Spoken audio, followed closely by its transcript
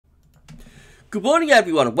Good morning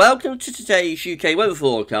everyone and welcome to today's UK weather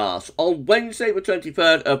forecast on Wednesday the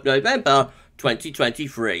 23rd of November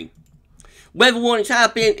 2023. Weather warnings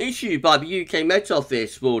have been issued by the UK Met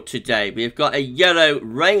Office for today. We've got a yellow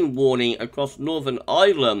rain warning across Northern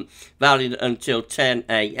Ireland valid until 10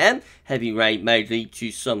 AM. Heavy rain may lead to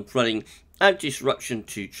some flooding and disruption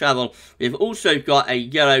to travel. We've also got a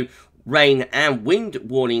yellow rain and wind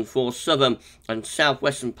warning for southern and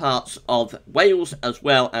southwestern parts of Wales as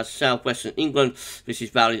well as southwestern England. This is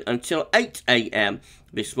valid until 8 AM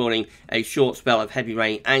this morning. A short spell of heavy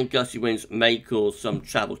rain and gusty winds may cause some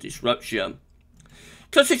travel disruption.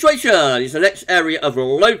 Current situation is the next area of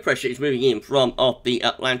low pressure is moving in from off the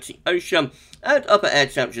Atlantic Ocean, and upper air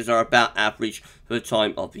temperatures are about average for the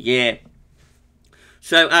time of the year.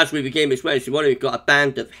 So as we begin this Wednesday morning, we've got a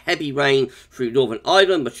band of heavy rain through Northern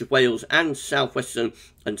Ireland, much of Wales and southwestern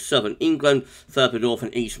and southern England. Further north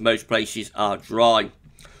and east, most places are dry.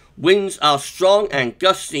 Winds are strong and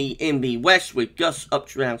gusty in the west, with gusts up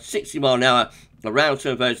to around 60 miles an hour around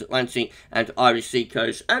some of those Atlantic and Irish sea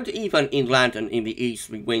coasts, and even inland and in the east,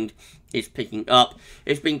 the wind is picking up.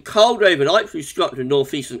 It's been cold overnight through Scotland and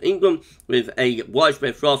northeastern England with a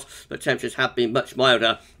widespread frost, but temperatures have been much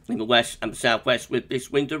milder in the west and the southwest with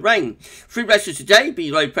this winter rain. Through the rest of today,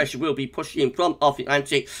 the low pressure will be pushing in from off the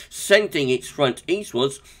Atlantic, sending its front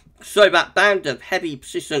eastwards. So that band of heavy,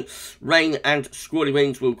 persistent rain and squally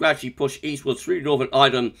winds will gradually push eastwards through Northern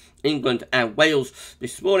Ireland, England and Wales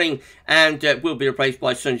this morning, and will be replaced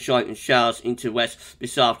by sunshine and showers into the west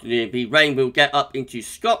this afternoon. The rain will get up into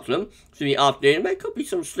Scotland through the afternoon. There could be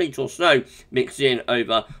some sleet or snow mixed in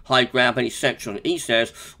over high ground. Any central and east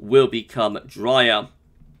areas will become drier.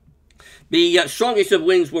 The strongest of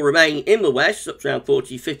winds will remain in the west, up to around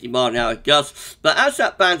 40-50 mile an hour gusts, but as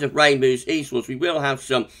that band of rain moves eastwards, we will have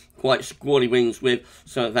some quite squally winds with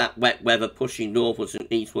some of that wet weather pushing northwards and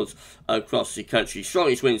eastwards across the country.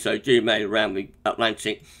 Strongest winds, though, do remain around the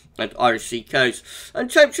Atlantic and Irish sea coast. And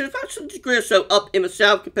temperatures about some degree or so up in the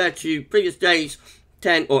south compared to previous days.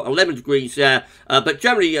 10 or 11 degrees there, but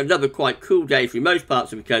generally another quite cool day for most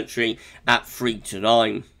parts of the country at 3 to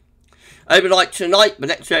 9. Overnight tonight, the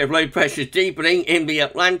next area of low pressure is deepening in the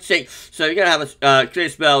Atlantic, so you're going to have clear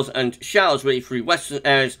spells and showers really through western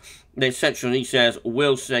areas. The central and east areas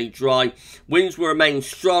will stay dry. Winds will remain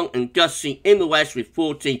strong and gusty in the west with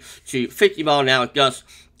 40 to 50 mile an hour gusts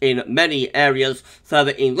in many areas.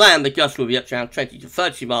 Further inland, the gusts will be up to around 20 to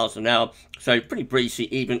 30 miles an hour, so pretty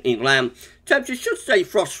breezy even inland. Temperatures should stay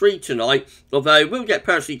frost-free tonight, although we'll get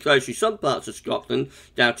perilously close to some parts of Scotland,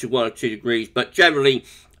 down to 1 or 2 degrees, but generally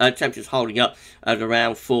temperatures holding up at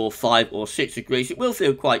around 4, 5 or 6 degrees. It will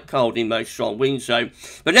feel quite cold in most strong winds though.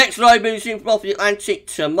 The next low moves in from off the Atlantic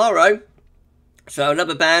tomorrow. So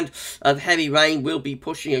another band of heavy rain will be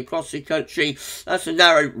pushing across the country. That's a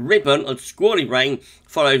narrow ribbon of squally rain,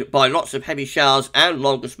 followed by lots of heavy showers and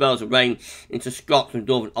longer spells of rain into Scotland,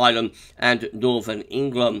 Northern Ireland and Northern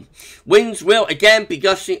England. Winds will again be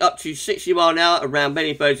gusting up to 60 mile an hour around many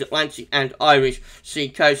of those Atlantic and Irish sea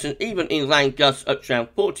coasts, and even inland gusts up to around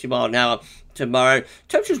 40 mile an hour tomorrow.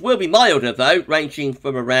 Temperatures will be milder though, ranging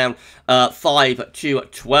from around 5 to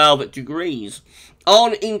 12 degrees.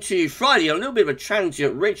 On into Friday, a little bit of a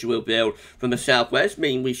transient ridge will build from the southwest,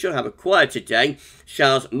 meaning we should have a quieter day.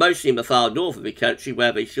 Showers mostly in the far north of the country,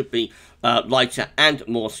 where they should be lighter and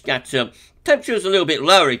more scattered. Temperatures a little bit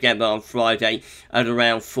lower again on Friday at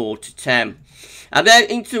around 4 to 10. And then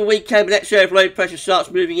into the weekend, the next area of low pressure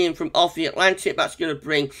starts moving in from off the Atlantic. That's going to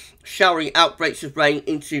bring showery outbreaks of rain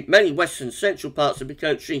into many western central parts of the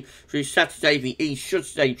country. Through Saturday, the east should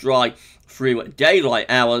stay dry through daylight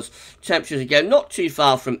hours. Temperatures again not too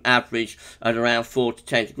far from average at around 4 to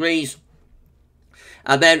 10 degrees.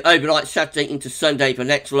 And then overnight Saturday into Sunday, the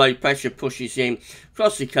next low pressure pushes in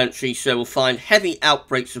across the country, so we'll find heavy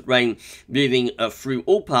outbreaks of rain moving through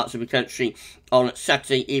all parts of the country on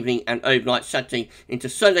Saturday evening and overnight Saturday into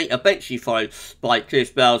Sunday, eventually followed by clear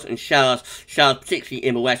spells and showers particularly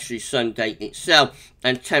in the west through Sunday itself,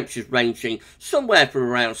 and temperatures ranging somewhere from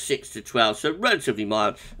around 6 to 12, so relatively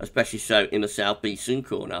mild, especially so in the southeastern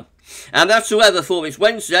corner. And that's the weather for this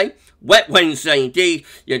Wednesday. Wet Wednesday indeed.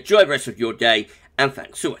 You enjoy the rest of your day, and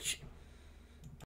thanks for watching.